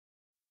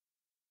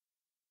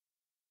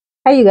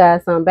Hey you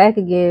guys, so I'm back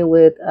again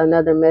with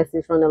another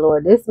message from the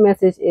Lord. This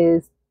message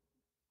is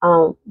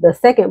the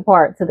second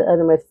part to the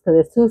other message because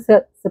there's two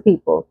sets of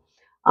people.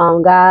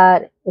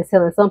 God is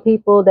telling some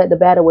people that the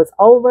battle was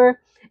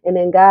over, and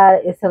then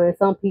God is telling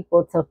some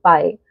people to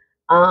fight,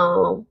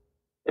 to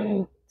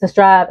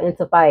strive and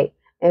to fight.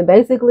 And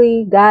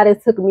basically, God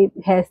took me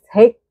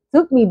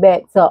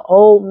back to an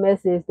old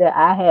message that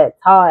I had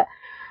taught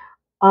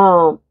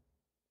um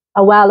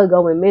a while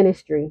ago in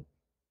ministry.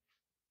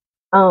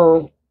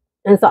 Um,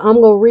 and so I'm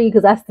gonna read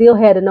because I still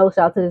had a note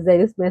y'all to this day.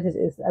 This message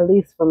is at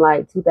least from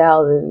like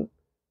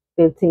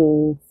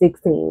 2015,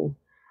 16.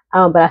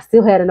 But I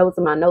still had the notes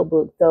in my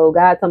notebook. So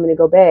God told me to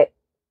go back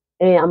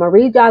and I'm gonna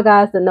read y'all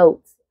guys the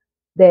notes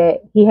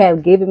that He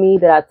have given me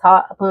that I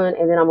taught upon,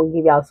 and then I'm gonna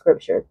give y'all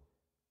scripture.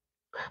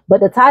 But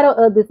the title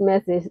of this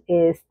message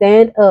is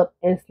Stand Up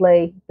and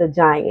Slay the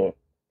Giant.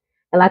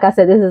 And like I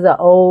said, this is an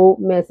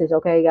old message,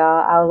 okay,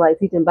 y'all. I was like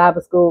teaching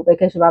Bible school,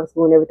 vacation Bible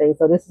school, and everything.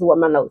 So this is what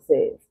my note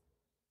says.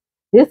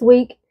 This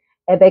week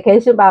at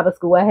Vacation Bible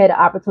School, I had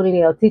the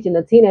opportunity of teaching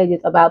the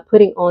teenagers about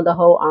putting on the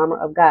whole armor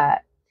of God.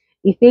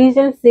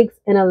 Ephesians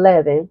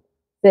 6:11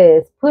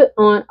 says, "Put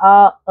on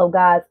all of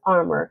God's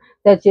armor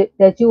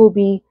that you will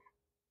be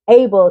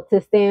able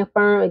to stand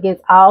firm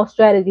against all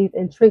strategies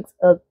and tricks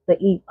of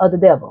the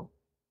devil."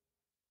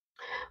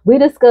 We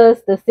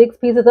discussed the six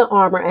pieces of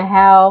armor and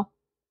how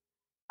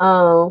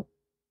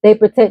they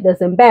protect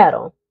us in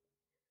battle.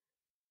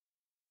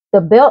 The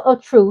belt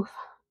of truth,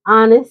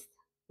 honest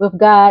with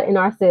God and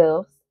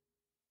ourselves.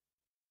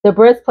 The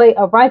breastplate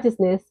of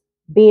righteousness,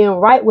 being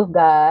right with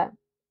God.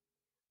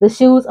 The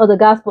shoes of the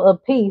gospel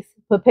of peace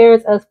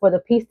prepares us for the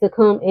peace to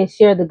come and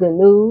share the good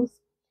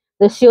news.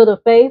 The shield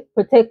of faith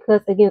protects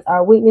us against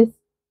our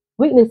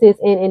weaknesses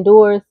and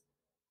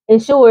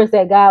ensures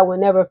that God will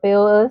never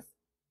fail us.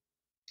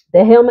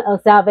 The helmet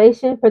of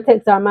salvation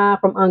protects our mind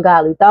from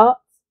ungodly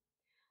thoughts.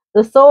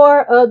 The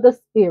sword of the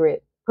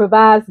Spirit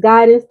provides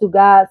guidance through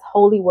God's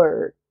holy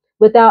word.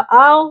 Without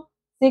all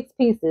six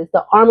pieces,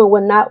 the armor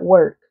will not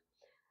work.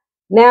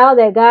 Now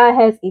that God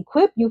has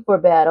equipped you for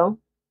battle,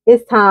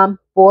 it's time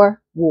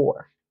for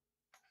war.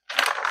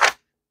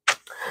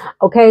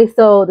 Okay,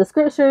 so the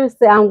scriptures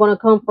that I'm going to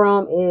come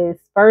from is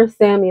 1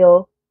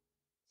 Samuel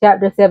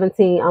chapter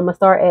 17. I'm going to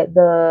start at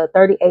the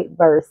 38th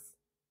verse.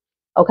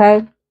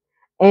 Okay,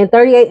 and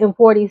 38 and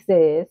 40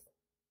 says,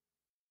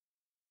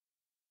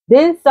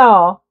 "Then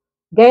Saul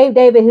gave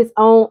David his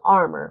own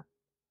armor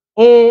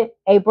and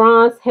a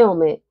bronze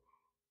helmet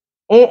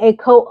and a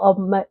coat of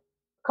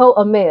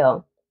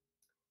mail.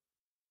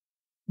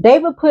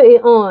 David put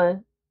it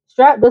on,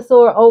 strapped the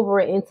sword over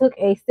it, and took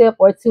a step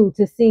or two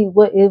to see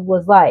what it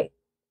was like,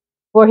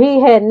 for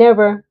he had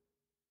never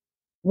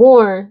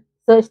worn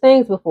such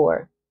things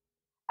before.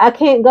 'I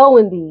can't go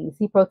in these,'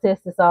 he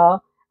protested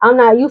Saul. 'I'm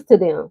not used to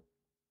them.'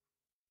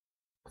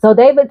 So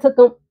David took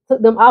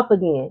them off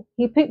again.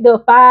 He picked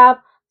up 5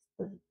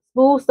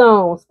 smooth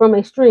stones from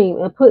a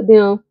stream and put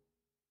them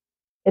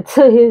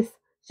into his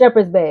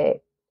shepherd's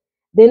bag.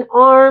 Then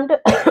armed,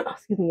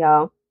 excuse me,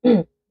 y'all.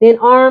 Then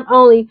armed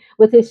only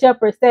with his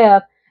shepherd's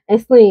staff and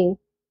sling,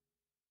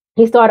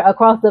 he started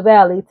across the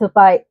valley to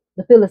fight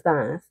the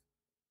Philistines.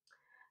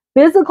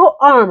 Physical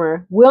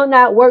armor will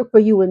not work for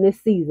you in this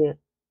season,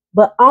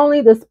 but only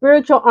the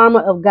spiritual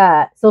armor of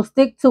God. So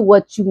stick to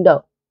what you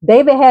know."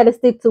 David had to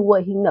stick to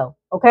what he know.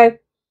 Okay.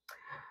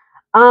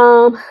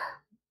 Um,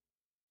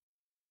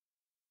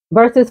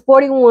 Verses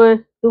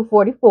 41 through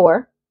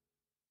 44.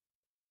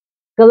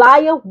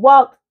 Goliath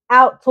walked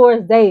out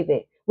towards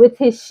David with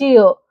his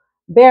shield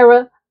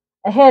bearer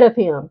ahead of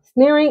him,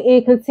 sneering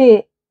in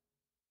contempt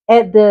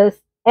at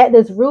this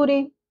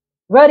ruddy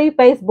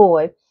faced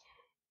boy.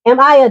 "Am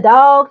I a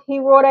dog?" he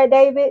roared at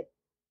David,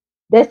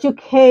 that you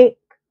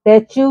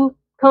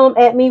come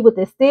at me with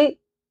a stick?"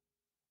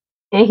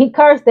 And he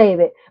cursed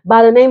David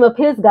by the name of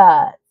his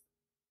God.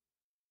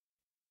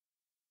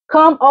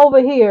 "Come over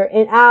here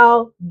and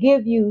I'll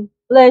give you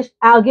flesh.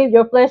 I'll give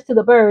your flesh to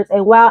the birds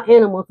and wild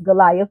animals,"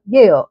 Goliath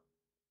yelled.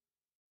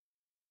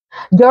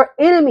 Your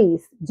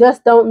enemies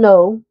just don't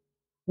know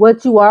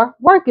what you are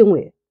working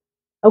with.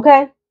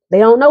 Okay? They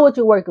don't know what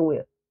you're working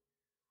with.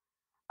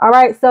 All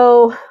right,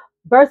 so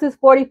verses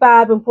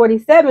 45 and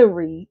 47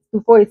 reads,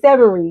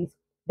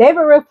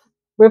 David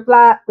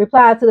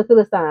replied to the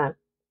Philistine,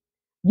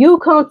 "You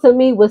come to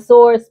me with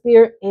sword,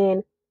 spear,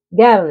 and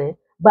javelin,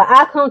 but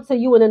I come to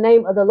you in the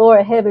name of the Lord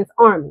of heaven's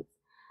armies,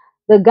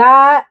 the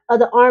God of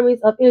the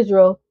armies of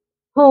Israel,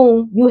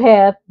 whom you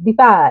have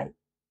defied.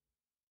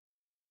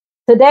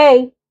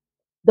 Today,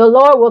 the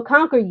Lord will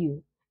conquer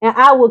you, and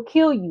I will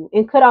kill you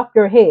and cut off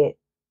your head.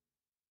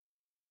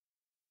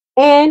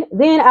 And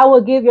then I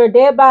will give your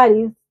dead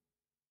bodies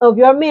of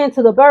your men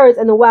to the birds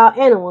and the wild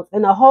animals,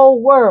 and the whole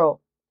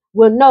world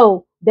will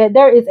know that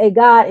there is a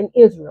God in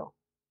Israel.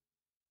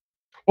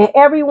 And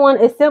everyone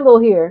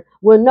assembled here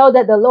will know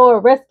that the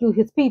Lord rescued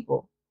his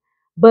people,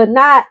 but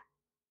not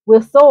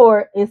with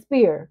sword and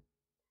spear.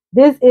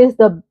 This is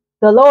the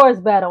Lord's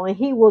battle, and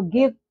he will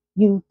give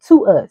you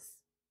to us."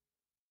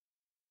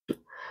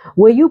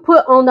 When you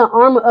put on the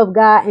armor of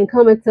God and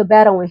come into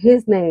battle in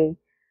his name,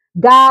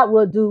 God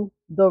will do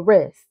the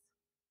rest.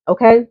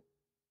 Okay?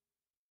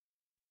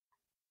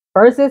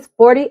 Verses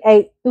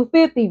 48 through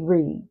 50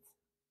 reads.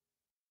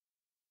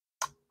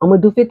 I'm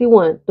going to do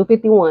 51 through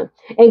 51.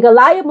 And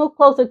Goliath moved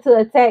closer to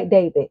attack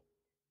David.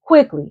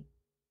 Quickly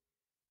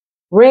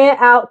ran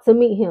out to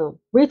meet him.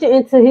 Reaching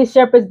into his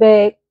shepherd's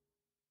bag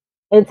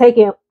and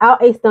taking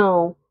out a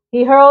stone,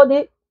 he hurled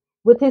it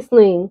with his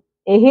sling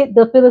and hit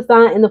the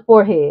Philistine in the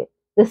forehead.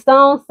 The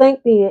stone sank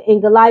in,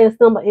 and Goliath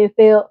stumbled and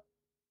fell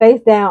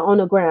face down on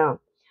the ground.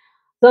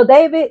 So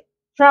David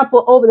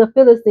trampled over the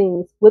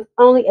Philistines with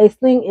only a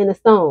sling and a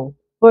stone,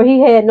 for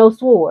he had no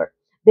sword.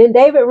 Then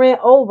David ran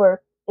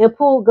over and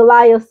pulled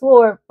Goliath's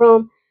sword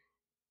from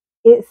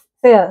its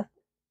sheath.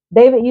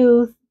 David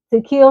used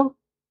to kill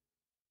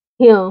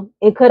him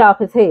and cut off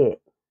his head.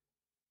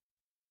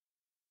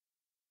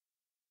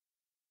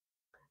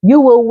 You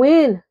will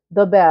win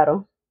the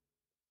battle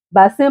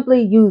by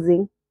simply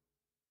using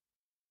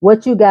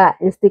what you got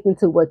and sticking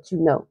to what you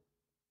know.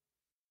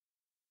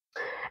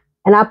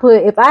 And I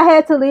put, if I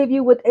had to leave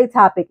you with a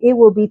topic, it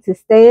will be to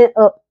stand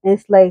up and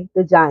slay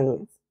the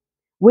giants.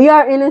 We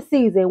are in a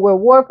season where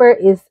warfare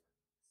is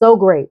so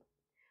great.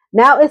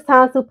 Now it's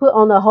time to put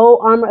on the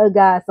whole armor of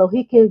God so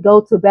he can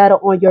go to battle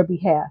on your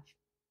behalf.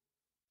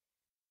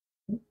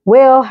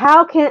 Well,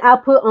 how can I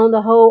put on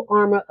the whole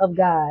armor of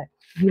God?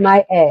 You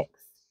might ask.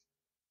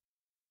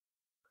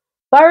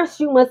 First,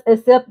 you must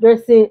accept your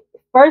sin.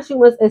 First, you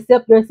must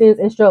accept your sins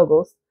and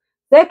struggles.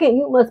 Second,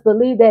 you must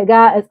believe that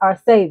God is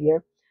our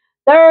Savior.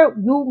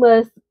 Third, you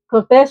must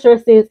confess your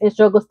sins and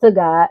struggles to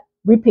God.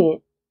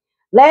 Repent.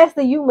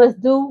 Lastly, you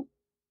must do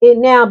it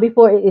now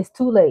before it is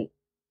too late.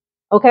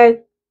 Okay?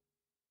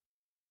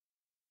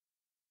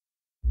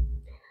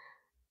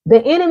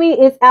 The enemy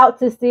is out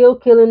to steal,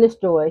 kill, and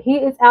destroy. He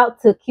is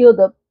out to kill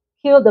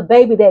the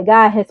baby that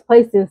God has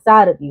placed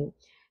inside of you.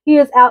 He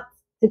is out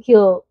to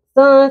kill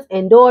sons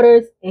and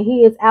daughters, and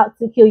he is out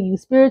to kill you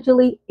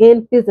spiritually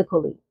and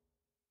physically.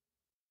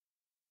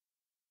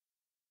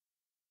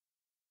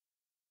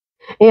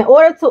 In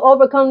order to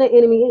overcome the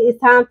enemy, it is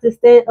time to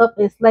stand up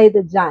and slay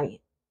the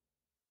giant.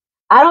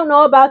 I don't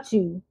know about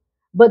you,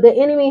 but the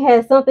enemy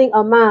has something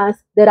of mine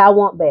that I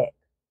want back.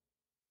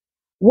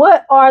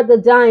 What are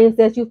the giants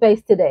that you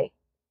face today?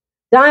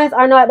 Giants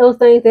are not those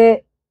things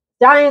that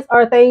giants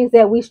are things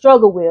that we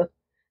struggle with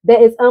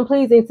that is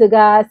unpleasing to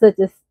God, such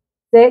as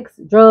sex,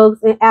 drugs,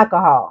 and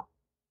alcohol.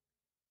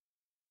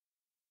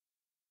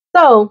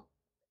 So,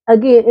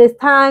 again, it's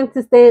time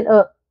to stand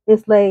up and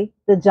slay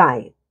the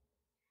giant.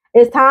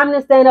 It's time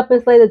to stand up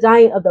and slay the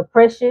giant of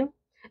depression.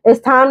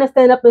 It's time to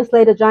stand up and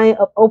slay the giant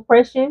of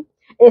oppression.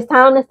 It's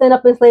time to stand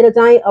up and slay the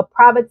giant of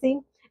poverty.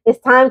 It's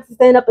time to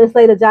stand up and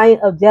slay the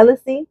giant of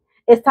jealousy.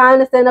 It's time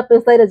to stand up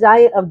and slay the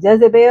giant of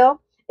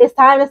Jezebel. It's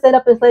time to stand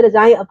up and slay the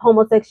giant of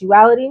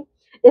homosexuality.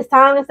 It's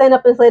time to stand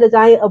up and slay the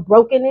giant of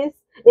brokenness.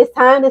 It's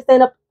time to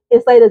stand up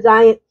and slay the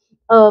giant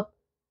of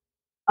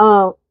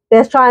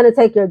that's trying to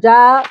take your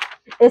job.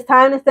 It's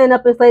time to stand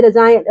up and slay the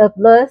giant of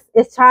lust.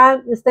 It's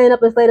time to stand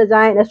up and slay the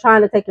giant that's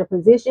trying to take your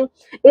position.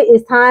 It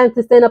is time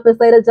to stand up and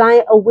slay the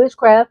giant of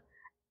witchcraft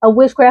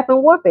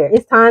and warfare.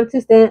 It's time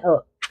to stand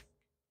up.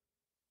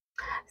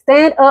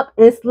 Stand up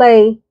and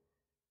slay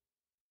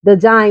the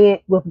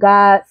giant with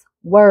God's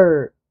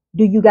word.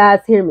 Do you guys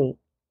hear me?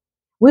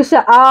 We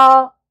should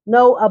all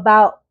know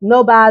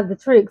by the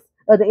tricks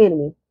of the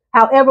enemy.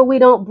 However, we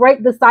don't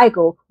break the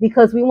cycle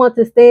because we want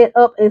to stand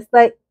up and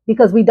slay,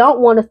 because we don't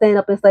want to stand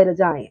up and slay the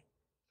giant.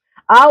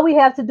 All we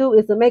have to do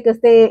is to make a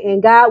stand,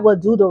 and God will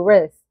do the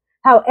rest.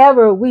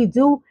 However, we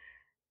do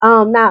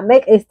not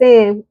make a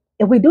stand.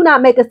 If we do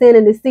not make a stand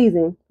in this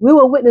season, we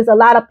will witness a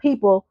lot of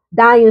people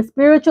dying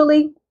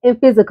spiritually and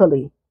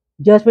physically.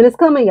 Judgment is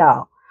coming,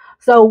 y'all.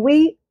 So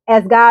we,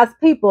 as God's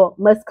people,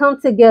 must come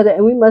together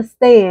and we must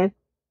stand,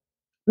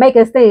 make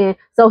a stand,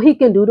 so He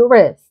can do the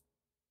rest.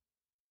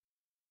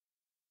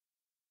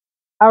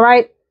 All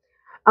right.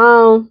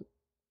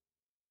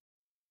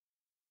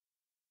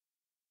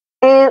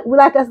 And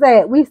like I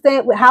said, we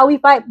stand with how we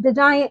fight the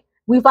giant.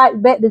 We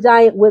fight back the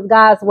giant with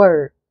God's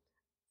word,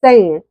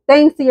 saying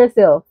things to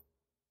yourself.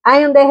 I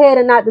am the head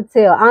and not the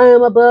tail. I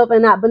am above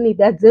and not beneath.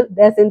 That's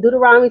in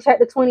Deuteronomy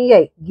chapter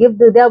 28. Give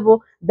the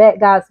devil back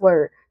God's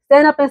word.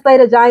 Stand up and slay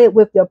the giant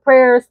with your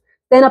prayers.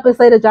 Stand up and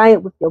slay the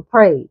giant with your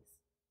praise.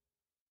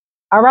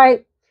 All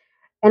right.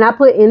 And I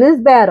put, in this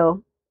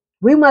battle,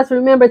 we must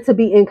remember to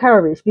be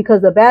encouraged,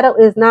 because the battle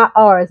is not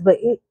ours, but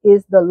it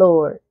is the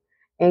Lord.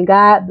 And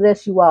God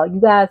bless you all. You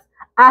guys,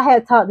 I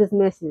had taught this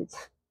message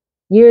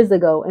years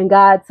ago, and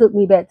God took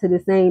me back to the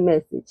same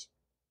message.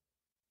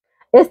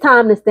 It's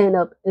time to stand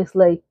up and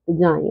slay the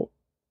giant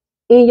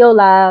in your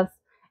lives,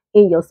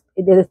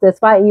 that's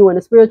fighting you in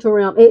the spiritual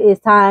realm. It is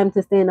time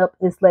to stand up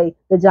and slay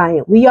the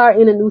giant. We are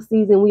in a new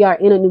season. We are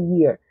in a new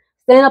year.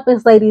 Stand up and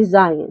slay these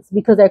giants,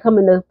 because they're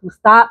coming to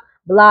stop,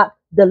 block,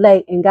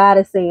 delay. And God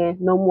is saying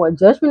no more.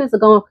 Judgment is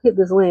going to hit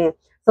this land.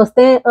 So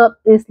stand up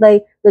and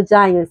slay the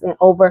giants and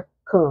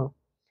overcome.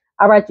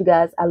 All right, you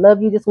guys. I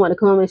love you. Just want to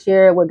come and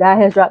share what God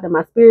has dropped in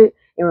my spirit.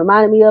 and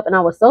reminded me of. And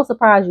I was so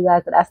surprised, you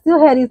guys, that I still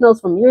had these notes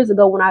from years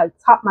ago when I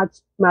taught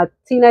my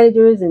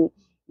teenagers and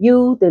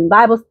youth and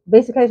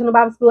basic educational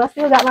Bible school. I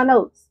still got my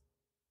notes.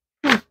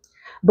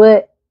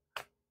 But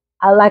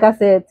like I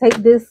said, take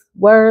this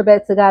word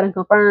back to God and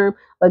confirm.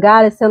 But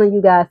God is telling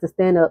you guys to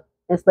stand up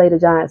and slay the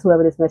giants,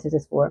 whoever this message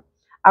is for.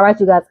 All right,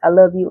 you guys, I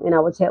love you, and I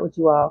will chat with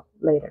you all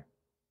later.